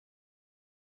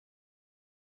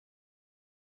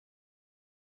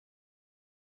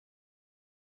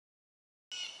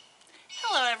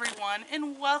everyone,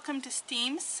 and welcome to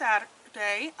STEAM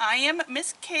Saturday. I am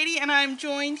Miss Katie, and I'm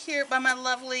joined here by my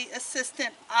lovely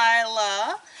assistant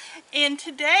Isla. And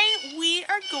today we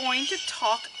are going to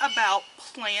talk about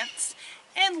plants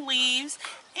and leaves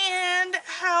and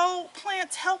how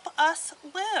plants help us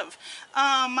live.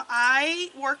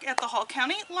 I work at the Hall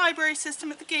County Library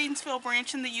System at the Gainesville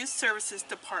branch in the Youth Services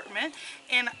Department,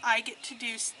 and I get to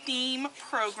do STEAM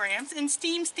programs, and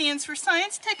STEAM stands for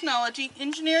Science, Technology,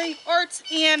 Engineering, Arts,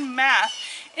 and Math.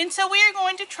 And so we are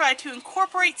going to try to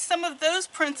incorporate some of those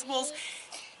principles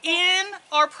in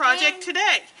our project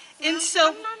today. And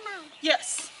so,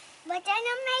 yes. But then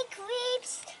I make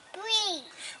leaves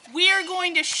breathe. We are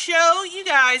going to show you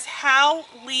guys how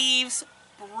leaves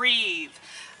breathe.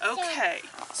 Okay,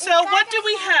 so what do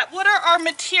we have? What are our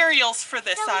materials for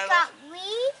this, So Isla? we got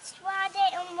leaves, water,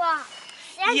 and water.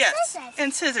 And scissors.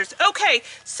 And scissors. Okay,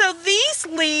 so these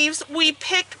leaves we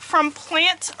picked from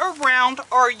plants around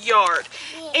our yard.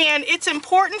 Yeah. And it's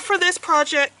important for this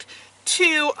project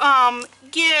to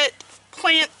get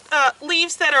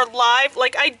leaves that are live.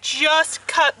 Like, I just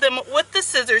cut them with the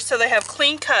scissors so they have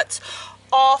clean cuts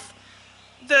off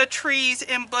the trees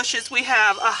and bushes. We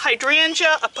have a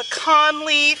hydrangea, a pecan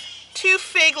leaf, 2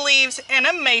 fig leaves, and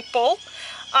a maple.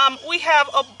 We have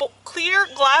a clear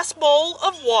glass bowl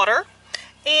of water,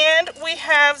 and we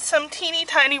have some teeny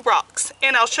tiny rocks,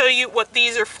 and I'll show you what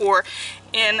these are for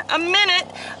in a minute.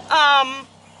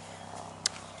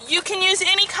 You can use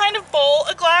any kind of bowl.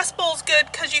 A glass bowl is good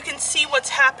because you can see what's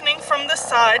happening from the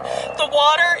side. The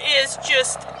water is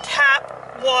just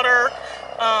tap water,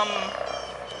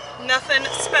 nothing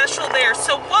special there.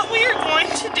 So what we are going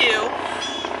to do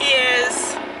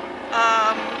is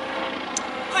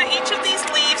put each of these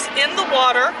leaves in the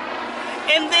water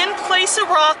and then place a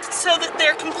rock so that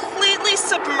they're completely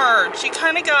submerged. You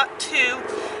kind of got to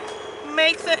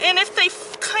make them, and if they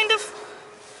kind of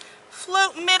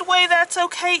float midway, that's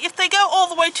okay. If they go all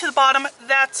the way to the bottom,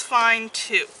 that's fine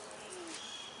too.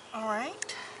 All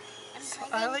right. So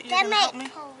Isla, you're gonna help me.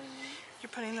 You're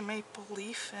putting the maple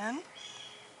leaf in.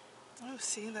 Oh,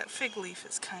 see, that fig leaf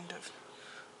is kind of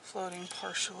floating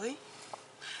partially.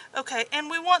 Okay, and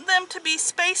we want them to be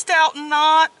spaced out,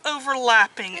 not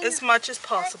overlapping as much as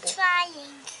possible. We're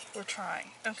trying. We're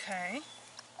trying. Okay.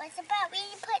 What about we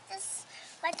put this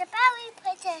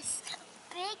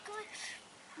big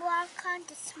rock on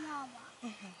the small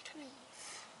one, please?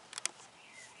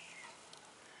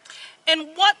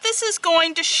 And what this is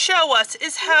going to show us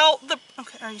is how the,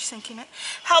 okay, are you sinking it?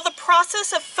 How the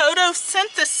process of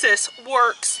photosynthesis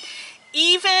works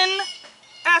even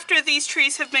after these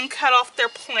trees have been cut off their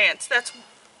plants. That's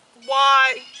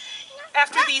why,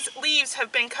 after these leaves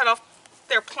have been cut off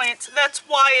their plants, that's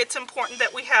why it's important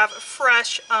that we have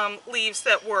fresh leaves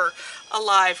that were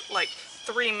alive like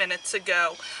 3 minutes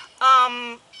ago.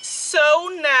 So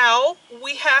now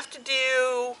we have to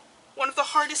do one of the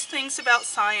hardest things about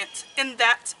science, and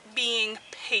that's being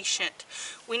patient.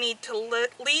 We need to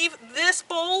leave this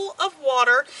bowl of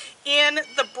water in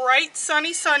the bright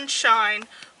sunny sunshine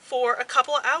for a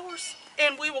couple of hours,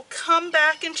 and we will come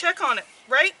back and check on it,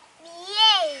 right?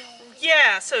 Yay!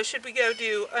 Yeah, so should we go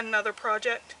do another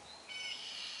project?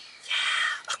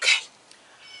 Yeah, okay.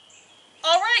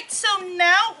 All right, so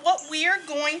now what we are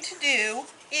going to do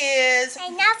is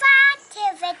another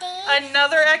activity. And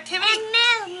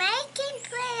making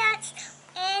plants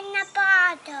in a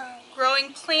bottle.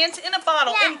 Growing plants in a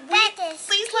bottle. Yeah, and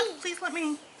please let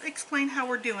me explain how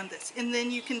we're doing this, and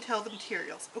then you can tell the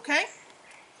materials, okay?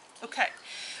 Okay.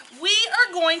 We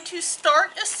are going to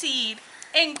start a seed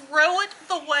and grow it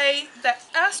the way that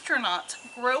astronauts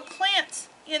grow plants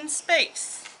in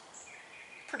space.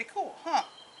 Pretty cool, huh?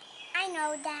 I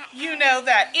know that. You know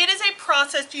that. It is a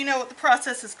process. Do you know what the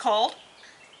process is called?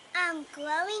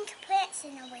 Growing plants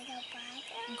in a little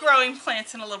bottle. Growing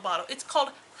plants in a little bottle. It's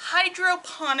called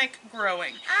hydroponic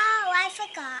growing. Oh, I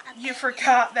forgot. You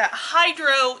forgot that.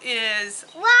 Hydro is...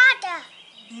 Water.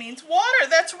 Means water.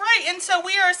 That's right. And so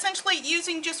we are essentially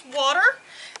using just water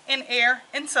and air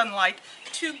and sunlight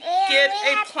to get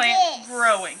a plant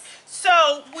growing. So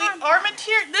our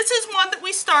material, this is one that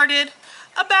we started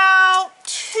about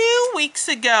 2 weeks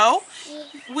ago.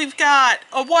 We've got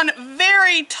one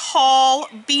very tall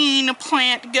bean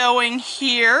plant going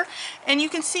here, and you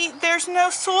can see there's no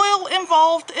soil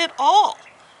involved at all.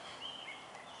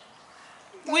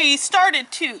 We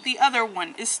started 2. The other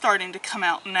one is starting to come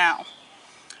out now.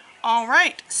 All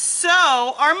right,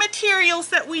 so our materials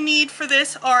that we need for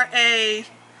this are a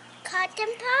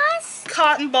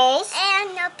cotton balls,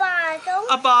 and a bottle,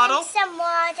 and some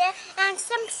water, and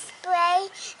some spray,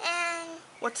 and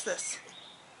what's this?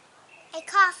 A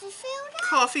coffee filter.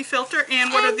 Coffee filter.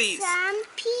 And what are these? Some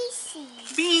pea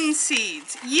seeds. Bean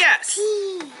seeds. Yes.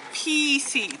 Pea. Pea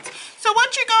seeds. So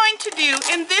what you're going to do,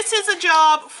 and this is a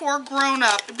job for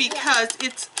grown-up because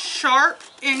it's sharp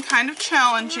and kind of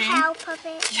challenging. Help of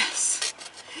it. Yes.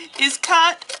 Is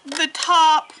cut the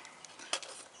top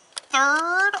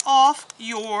third off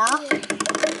your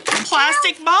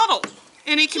plastic bottle.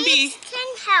 And it can be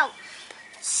can help.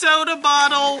 soda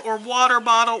bottle or water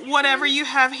bottle, whatever you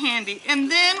have handy. And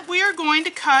then we are going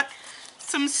to cut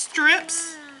some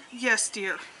strips. Yes,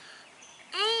 dear.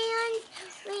 And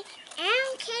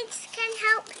kids can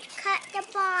help cut the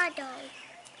bottle.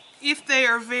 If they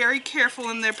are very careful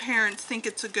and their parents think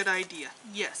it's a good idea.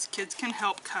 Yes, kids can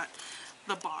help cut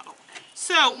the bottle.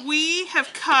 So we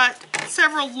have cut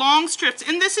several long strips,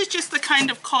 and this is just the kind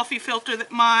of coffee filter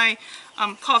that my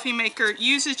coffee maker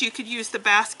uses. You could use the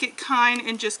basket kind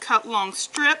and just cut long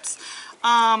strips.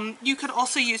 You could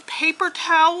also use paper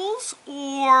towels,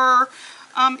 or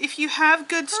if you have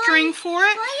good string for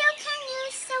it. Or you can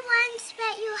use the ones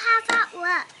that you have at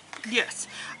work. Yes.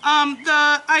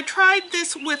 I tried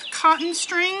this with cotton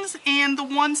strings, and the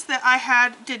ones that I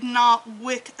had did not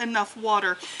wick enough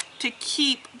water to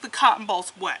keep the cotton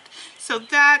balls wet. So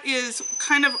that is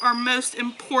kind of our most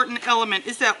important element,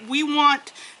 is that we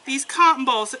want these cotton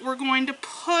balls that we're going to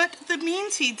put the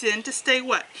bean seeds in to stay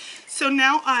wet. So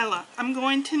now, Isla, I'm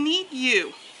going to need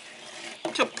you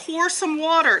to pour some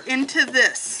water into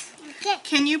this. Okay.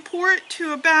 Can you pour it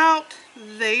to about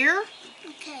there?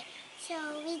 Okay. So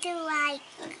we do like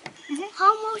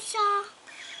almost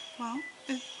Well,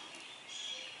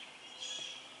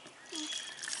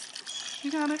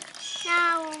 you got it.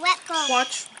 now let go.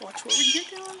 Watch what you're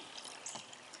doing.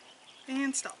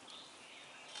 And stop.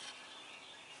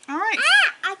 All right.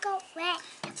 I got wet.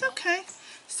 It's okay.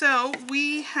 So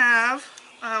we have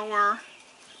our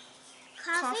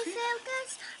Coffee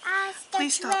filters as the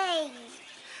Please stop. drain.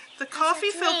 the coffee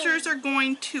filters are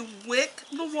going to wick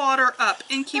the water up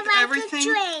and keep The everything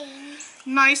drain.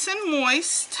 nice and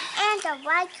moist. And the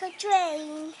white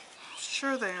drain.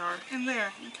 Sure they are. In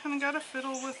there. You kind of got to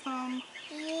fiddle with them.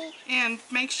 Yeah. And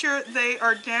make sure they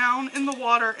are down in the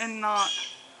water and not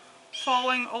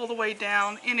falling all the way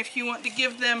down. And if you want to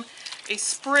give them a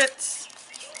spritz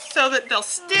so that they'll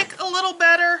stick a little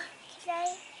better, Should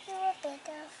I do a bit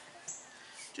of?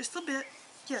 just a bit.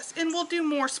 Yes, and we'll do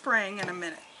more spraying in a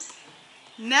minute.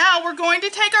 Now we're going to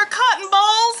take our cotton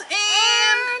balls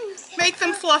and make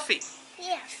them fluffy.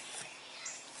 Yes.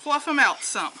 Fluff them out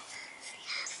some.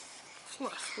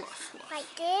 Fluff, fluff, fluff.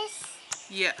 Like this.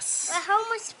 Yes. We're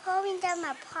almost pulling them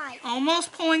apart.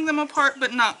 Almost pulling them apart,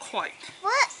 but not quite.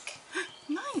 Look.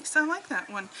 Nice, I like that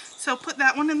one. So put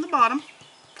that one in the bottom.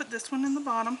 Put this one in the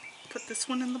bottom. Put this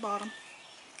one in the bottom.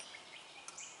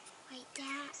 Like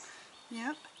that.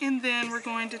 Yep. And then we're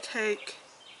going to take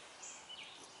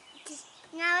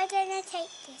Now we're gonna take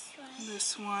this one.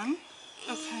 this one.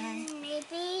 Okay. And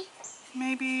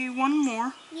Maybe one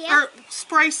more. Yeah. Or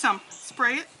spray some.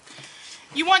 Spray it.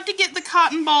 You want to get the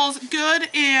cotton balls good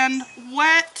and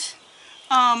wet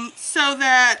so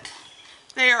that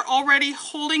they are already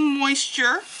holding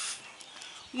moisture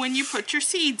when you put your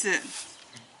seeds in.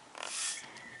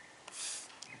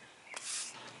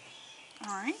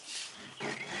 Alright.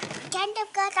 kind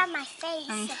of got on my face.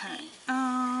 Okay.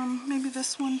 Maybe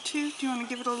this one too. Do you want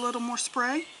to give it a little more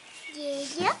spray?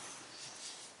 Yeah.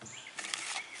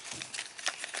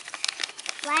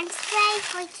 One spray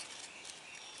for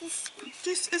this.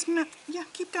 Just as much. Yeah,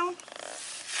 keep going.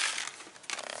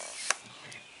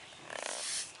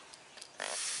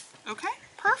 Okay,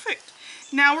 perfect.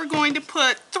 Now we're going to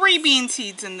put 3 bean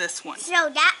seeds in this one. So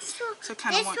that's So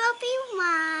kind of this will be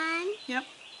 1. Yep.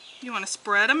 You want to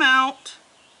spread them out.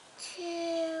 2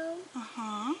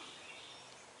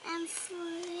 and 3.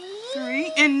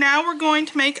 3. And now we're going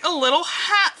to make a little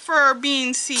hat for our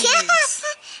bean seeds.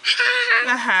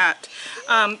 A hat.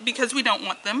 Because we don't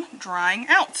want them drying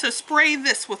out. So spray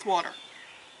this with water.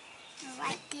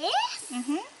 Like this?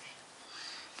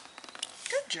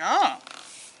 Good job.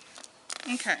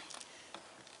 Okay.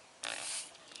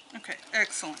 Okay,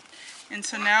 excellent. And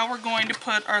so now we're going to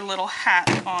put our little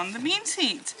hat on the bean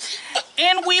seeds.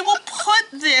 And we will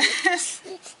put this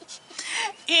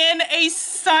in a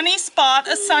sunny spot,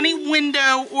 a sunny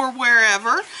window or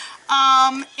wherever,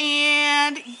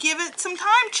 and give it some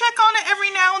time. Check on it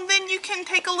every now and then. You can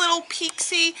take a little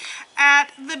peek-see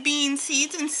at the bean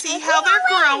seeds and see how they're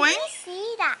growing.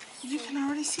 See that. You can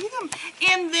already see them.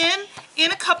 And then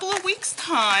in a couple of weeks'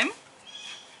 time,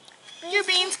 your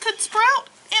beans could sprout.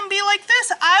 and be like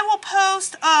this. I will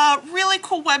post a really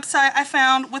cool website I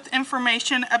found with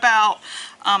information about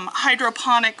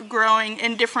hydroponic growing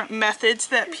and different methods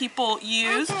that people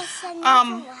use.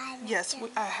 Yes,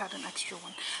 I had an extra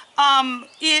one.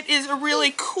 It is a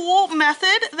really cool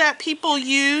method that people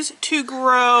use to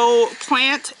grow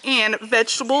plant and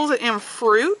vegetables and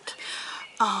fruit.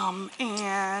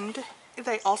 And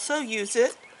they also use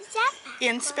it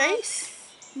in space.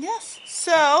 Yes.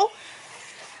 So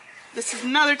this is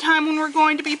another time when we're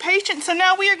going to be patient. So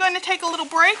now we are going to take a little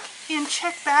break and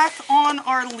check back on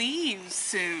our leaves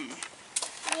soon.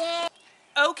 Yeah.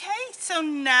 Okay, so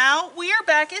now we are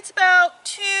back. It's about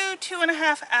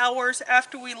 2.5 hours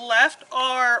after we left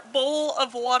our bowl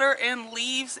of water and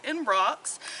leaves and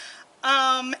rocks.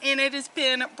 And it has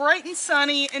been bright and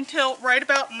sunny until right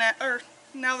about now, or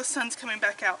now the sun's coming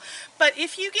back out. But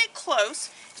if you get close,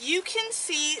 you can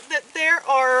see that there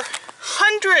are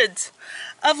hundreds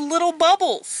of little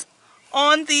bubbles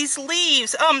on these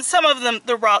leaves. Some of them,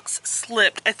 the rocks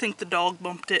slipped. I think the dog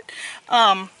bumped it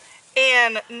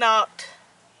and knocked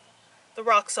the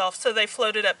rocks off, so they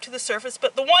floated up to the surface.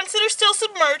 But the ones that are still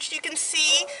submerged, you can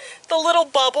see the little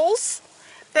bubbles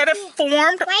that have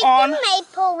formed on the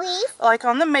maple leaf. Like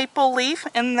on the maple leaf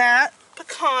and that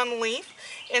pecan leaf,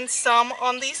 and some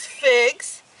on these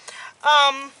figs.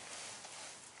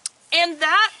 And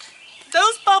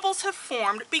those bubbles have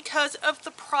formed because of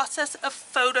the process of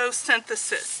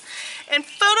photosynthesis. And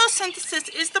photosynthesis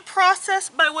is the process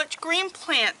by which green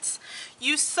plants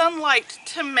use sunlight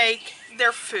to make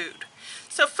their food.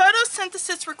 So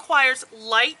photosynthesis requires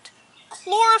light,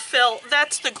 chlorophyll,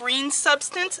 that's the green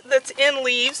substance that's in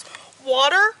leaves,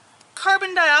 water,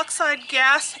 carbon dioxide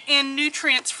gas, and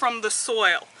nutrients from the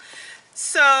soil.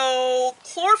 So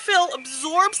chlorophyll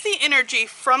absorbs the energy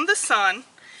from the sun,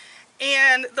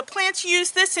 and the plants use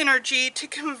this energy to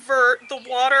convert the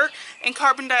water and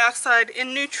carbon dioxide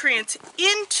and nutrients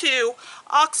into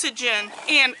oxygen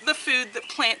and the food that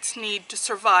plants need to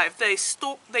survive. They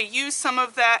use some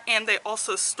of that, and they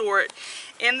also store it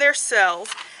in their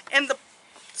cells. And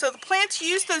so the plants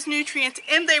use those nutrients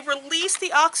and they release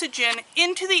the oxygen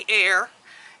into the air,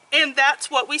 and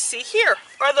that's what we see here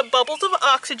are the bubbles of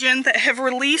oxygen that have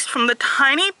released from the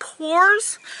tiny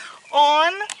pores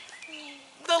on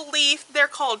the leaf. They're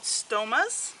called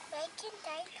stomas.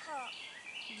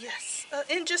 Yes,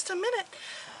 in just a minute.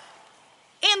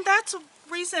 And that's a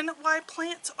reason why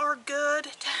plants are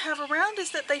good to have around,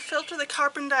 is that they filter the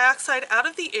carbon dioxide out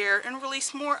of the air and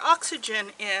release more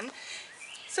oxygen in,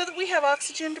 so that we have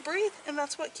oxygen to breathe, and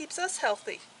that's what keeps us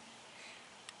healthy.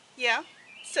 Yeah?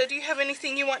 So do you have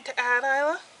anything you want to add,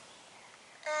 Isla?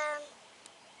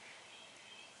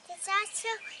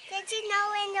 Did you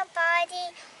know in the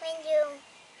body, when you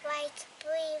breathe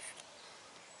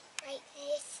like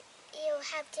this, you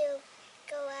have to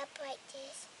go up like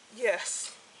this?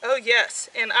 Yes. Oh yes,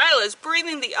 and Isla is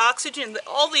breathing the oxygen that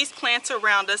all these plants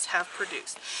around us have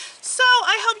produced. So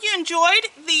I hope you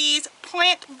enjoyed these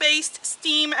plant-based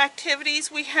STEAM activities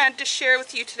we had to share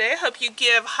with you today. I hope you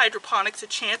give hydroponics a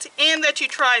chance, and that you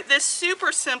try this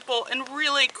super simple and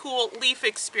really cool leaf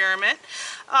experiment.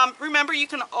 Remember, you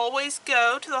can always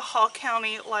go to the Hall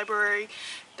County Library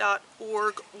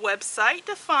website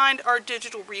to find our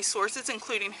digital resources,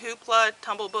 including Hoopla,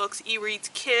 Tumble Books, eReads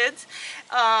Kids.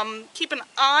 Keep an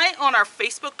eye on our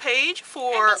Facebook page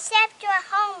for... Except you're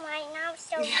home right now,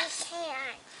 so Yes.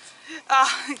 we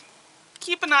can't.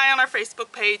 Keep an eye on our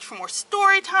Facebook page for more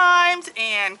story times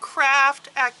and craft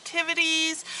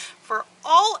activities for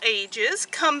all ages.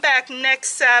 Come back next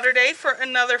Saturday for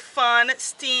another fun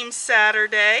STEAM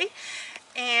Saturday.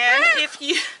 And if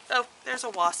you... Oh, there's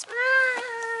a wasp.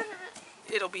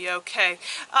 It'll be okay.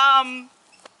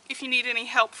 If you need any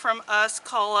help from us,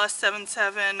 call us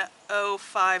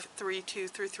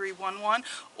 770-532-3311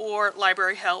 or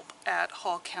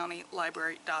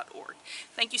libraryhelp@hallcountylibrary.org.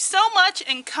 Thank you so much,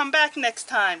 and come back next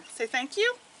time. Say thank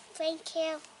you. Thank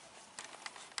you.